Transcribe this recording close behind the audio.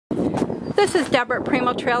This is Deborah at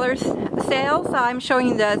Primo Trailers Sales. I'm showing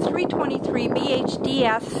you the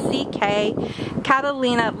 323BHDSCK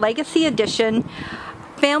Catalina Legacy Edition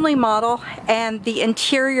family model, and the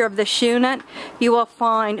interior of this unit you will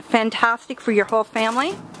find fantastic for your whole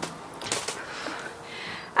family.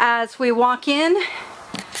 As we walk in,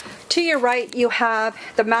 to your right you have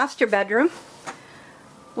the master bedroom.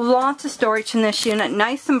 Lots of storage in this unit,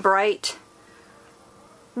 nice and bright.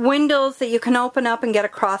 Windows that you can open up and get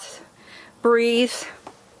across breeze.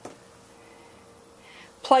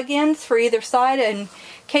 Plug-ins for either side, in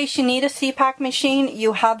case you need a CPAC machine,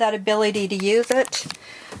 you have that ability to use it.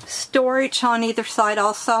 Storage on either side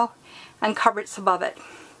also, and cupboards above it.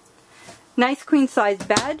 Nice queen size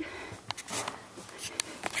bed,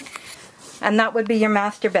 and that would be your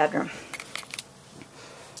master bedroom.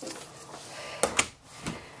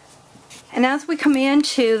 And as we come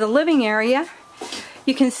into the living area,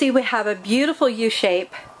 you can see we have a beautiful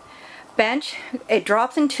U-shape bench. It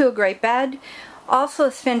drops into a great bed. Also,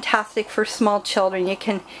 it's fantastic for small children. You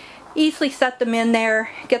can easily set them in there,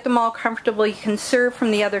 get them all comfortable. You can serve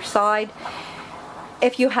from the other side.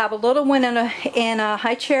 If you have a little one in a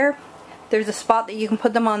high chair, there's a spot that you can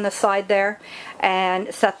put them on the side there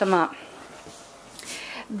and set them up.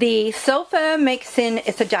 The sofa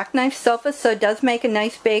it's a jackknife sofa, so it does make a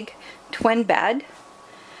nice big twin bed.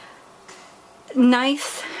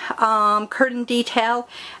 Nice curtain detail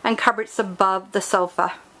and cupboards above the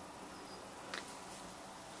sofa.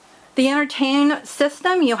 The entertainment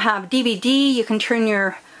system, you have DVD, you can turn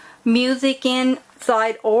your music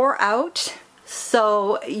inside or out,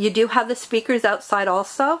 so you do have the speakers outside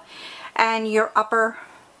also, and your upper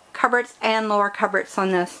cupboards and lower cupboards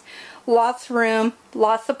on this. Lots of room,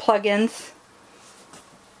 lots of plug-ins.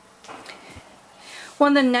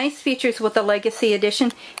 One of the nice features with the Legacy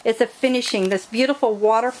Edition is the finishing. This beautiful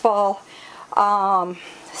waterfall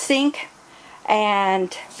sink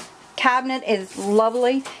and cabinet is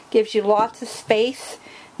lovely. Gives you lots of space.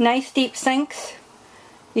 Nice deep sinks.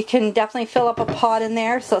 You can definitely fill up a pot in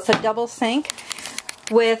there, so it's a double sink.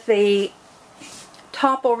 With the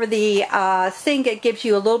top over the sink, it gives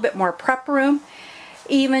you a little bit more prep room.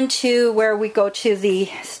 Even to where we go to the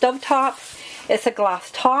stovetop, it's a glass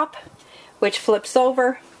top which flips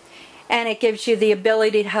over, and it gives you the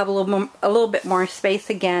ability to have a little bit more space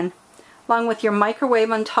again, along with your microwave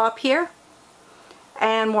on top here,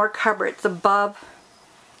 and more cupboards above,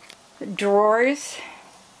 drawers,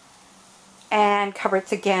 and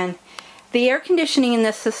cupboards again. The air conditioning in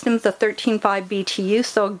this system is a 13.5 BTU,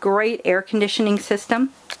 so a great air conditioning system.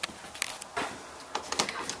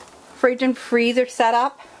 Fridge and freezer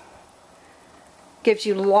setup. Gives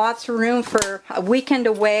you lots of room for a weekend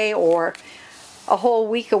away or a whole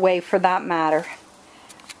week away for that matter.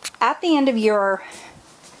 At the end of your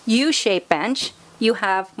U-shaped bench, you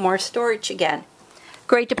have more storage again.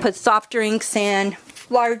 Great to put soft drinks in,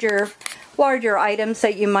 larger items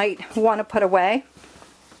that you might want to put away.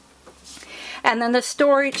 And then the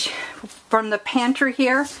storage from the pantry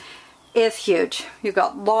here is huge. You've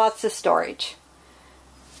got lots of storage.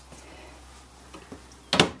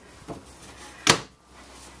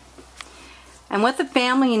 And with the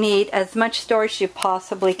family, you need as much storage as you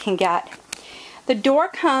possibly can get. The door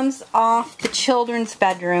comes off the children's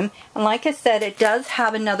bedroom, and like I said, it does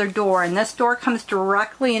have another door, and this door comes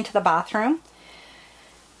directly into the bathroom.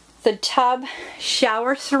 The tub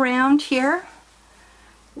shower surround here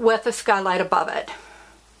with a skylight above it.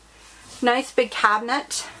 Nice big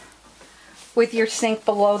cabinet with your sink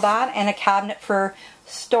below that, and a cabinet for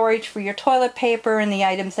storage for your toilet paper and the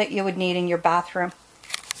items that you would need in your bathroom.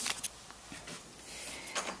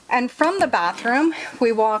 And from the bathroom,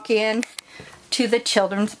 we walk in to the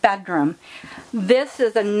children's bedroom. This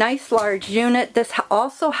is a nice large unit. This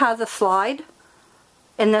also has a slide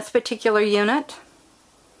in this particular unit.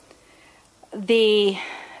 The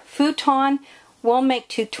futon will make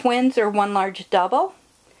two twins or one large double.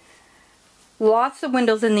 Lots of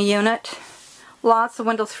windows in the unit. Lots of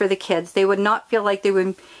windows for the kids. They would not feel like they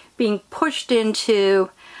were being pushed into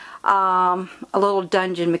a little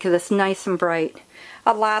dungeon because it's nice and bright.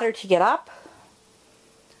 A ladder to get up,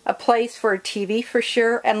 a place for a TV for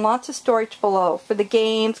sure, and lots of storage below for the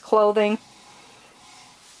games, clothing.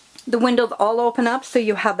 The windows all open up so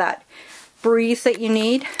you have that breeze that you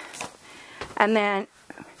need. And then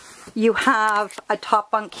you have a top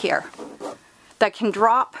bunk here that can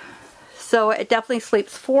drop, so it definitely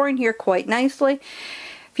sleeps four in here quite nicely.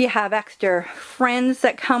 If you have extra friends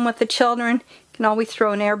that come with the children, you can always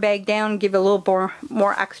throw an airbag down and give it a little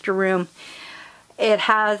more extra room. It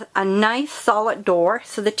has a nice solid door,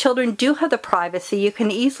 so the children do have the privacy. You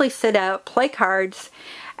can easily sit out, play cards,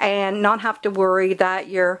 and not have to worry that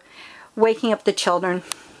your waking up the children.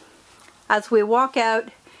 As we walk out,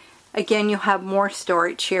 again, you'll have more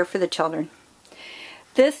storage here for the children.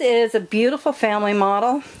 This is a beautiful family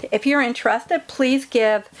model. If you're interested, please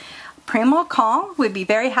give Primo a call. We'd be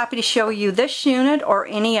very happy to show you this unit or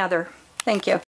any other. Thank you.